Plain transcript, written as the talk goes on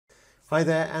Hi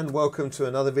there and welcome to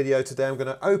another video. Today I'm going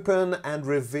to open and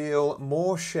reveal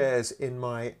more shares in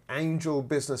my Angel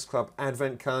Business Club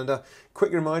Advent Calendar.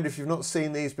 Quick reminder, if you've not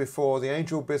seen these before, the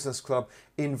Angel Business Club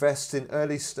invests in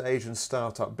early stage and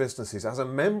startup businesses. As a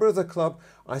member of the club,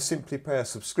 I simply pay a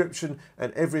subscription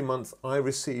and every month I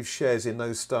receive shares in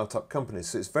those startup companies.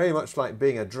 So it's very much like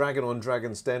being a dragon on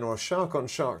Dragon's Den or a shark on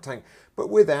Shark Tank, but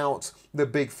without the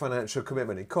big financial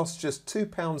commitment. It costs just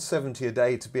 £2.70 a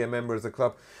day to be a member of the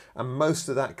club, and most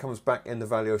of that comes back in the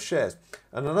value of shares.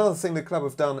 And another thing the club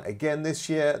have done again this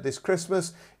year, this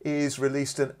Christmas, is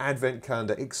released an Advent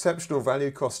calendar. Exceptional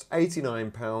value, costs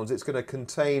 £89. It's going to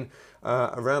contain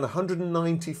around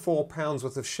 £194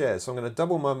 worth of shares. So I'm going to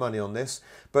double my money on this.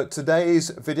 But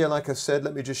today's video, like I said,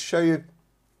 let me just show you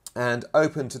and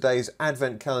open today's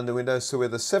Advent calendar window. So we're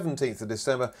the 17th of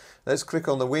December. Let's click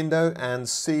on the window and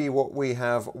see what we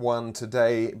have won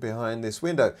today behind this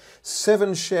window.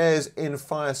 7 shares in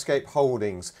Firescape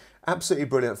Holdings. Absolutely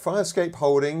brilliant. Firescape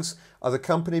Holdings are the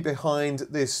company behind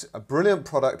this brilliant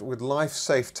product with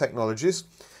LifeSafe Technologies.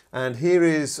 And here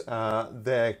is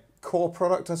their core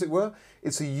product, as it were.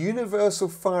 It's a universal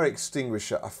fire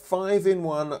extinguisher, a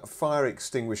 5-in-1 fire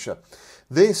extinguisher.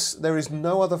 There is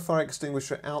no other fire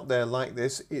extinguisher out there like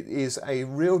this. It is a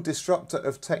real disruptor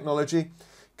of technology.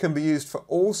 Can be used for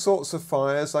all sorts of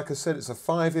fires. Like I said, it's a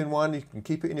 5-in-1. You can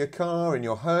keep it in your car, in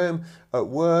your home, at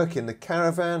work, in the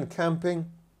caravan,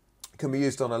 camping. Can be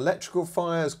used on electrical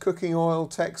fires, cooking oil,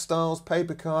 textiles,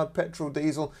 paper card, petrol,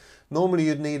 diesel. Normally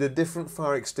you'd need a different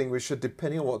fire extinguisher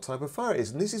depending on what type of fire it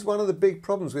is. And this is one of the big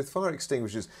problems with fire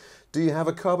extinguishers. Do you have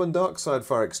a carbon dioxide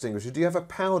fire extinguisher? Do you have a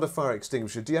powder fire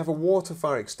extinguisher? Do you have a water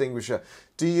fire extinguisher?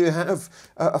 Do you have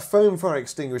a foam fire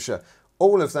extinguisher?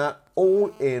 All of that,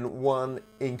 all in one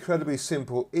incredibly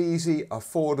simple, easy,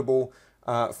 affordable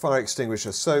fire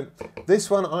extinguisher. So this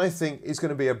one I think is going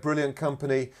to be a brilliant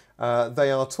company.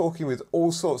 They are talking with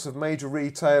all sorts of major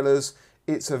retailers.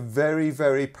 It's a very,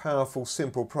 very powerful,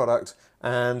 simple product.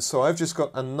 And so I've just got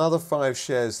another 5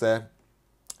 shares there.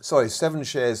 Sorry, 7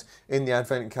 shares in the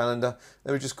Advent calendar.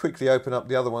 Let me just quickly open up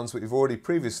the other ones that we've already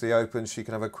previously opened so you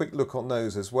can have a quick look on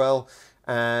those as well.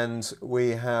 And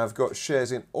we have got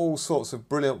shares in all sorts of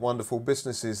brilliant, wonderful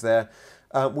businesses there.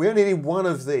 We only need one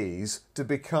of these to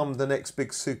become the next big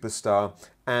superstar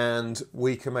and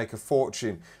we can make a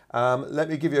fortune. Let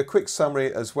me give you a quick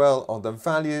summary as well on the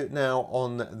value now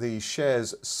on the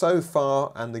shares so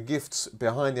far and the gifts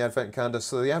behind the Advent calendar.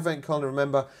 So the Advent calendar,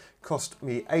 remember, cost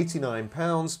me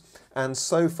 £89 and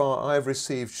so far I've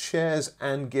received shares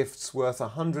and gifts worth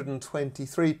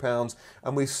 £123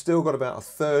 and we've still got about a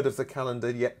third of the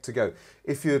calendar yet to go.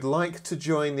 If you'd like to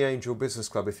join the Angel Business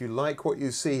Club, if you like what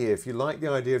you see here, if you like the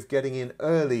idea of getting in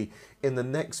early in the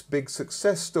next big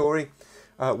success story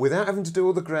without having to do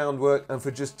all the groundwork and for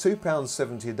just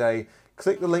 £2.70 a day,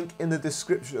 click the link in the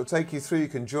description. It'll take you through. You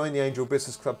can join the Angel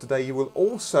Business Club today. You will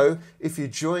also, if you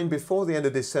join before the end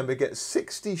of December, get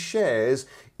 60 shares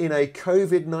in a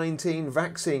COVID-19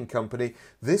 vaccine company.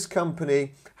 This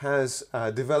company has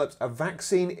developed a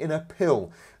vaccine in a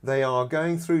pill. They are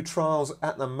going through trials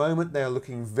at the moment. They are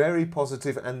looking very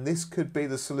positive, and this could be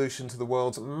the solution to the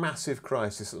world's massive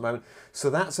crisis at the moment.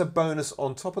 So that's a bonus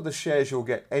on top of the shares you'll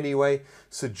get anyway.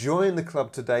 So join the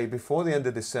club today before the end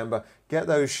of December. Get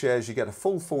those shares. You get a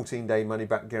full 14-day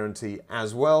money-back guarantee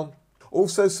as well.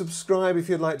 Also subscribe if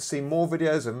you'd like to see more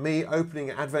videos of me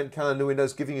opening Advent calendar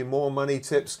windows, giving you more money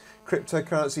tips,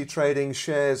 cryptocurrency trading,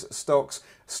 shares, stocks,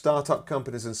 startup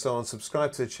companies and so on.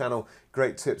 Subscribe to the channel,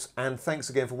 great tips, and thanks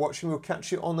again for watching. We'll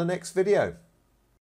catch you on the next video.